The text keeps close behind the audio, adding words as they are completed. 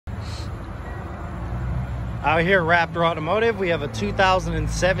Out here at Raptor Automotive, we have a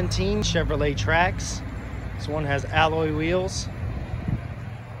 2017 Chevrolet Trax. This one has alloy wheels.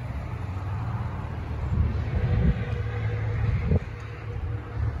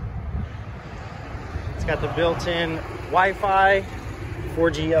 It's got the built-in Wi-Fi,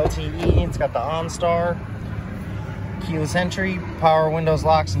 4G LTE. It's got the OnStar, keyless entry, power windows,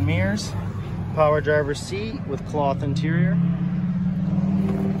 locks, and mirrors, power driver's seat with cloth interior.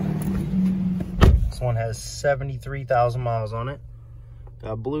 This one has 73,000 miles on it.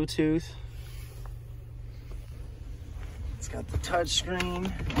 Got Bluetooth. It's got the touch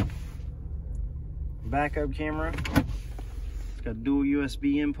screen, backup camera. It's got dual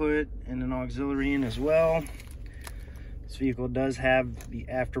USB input and an auxiliary in as well. This vehicle does have the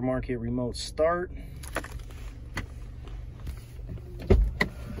aftermarket remote start.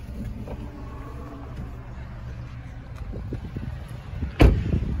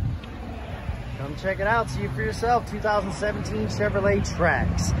 Come check it out, see it for yourself. 2017 Chevrolet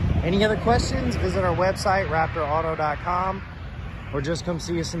Trax. Any other questions? Visit our website, raptorauto.com, or just come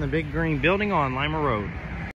see us in the big green building on Lima Road.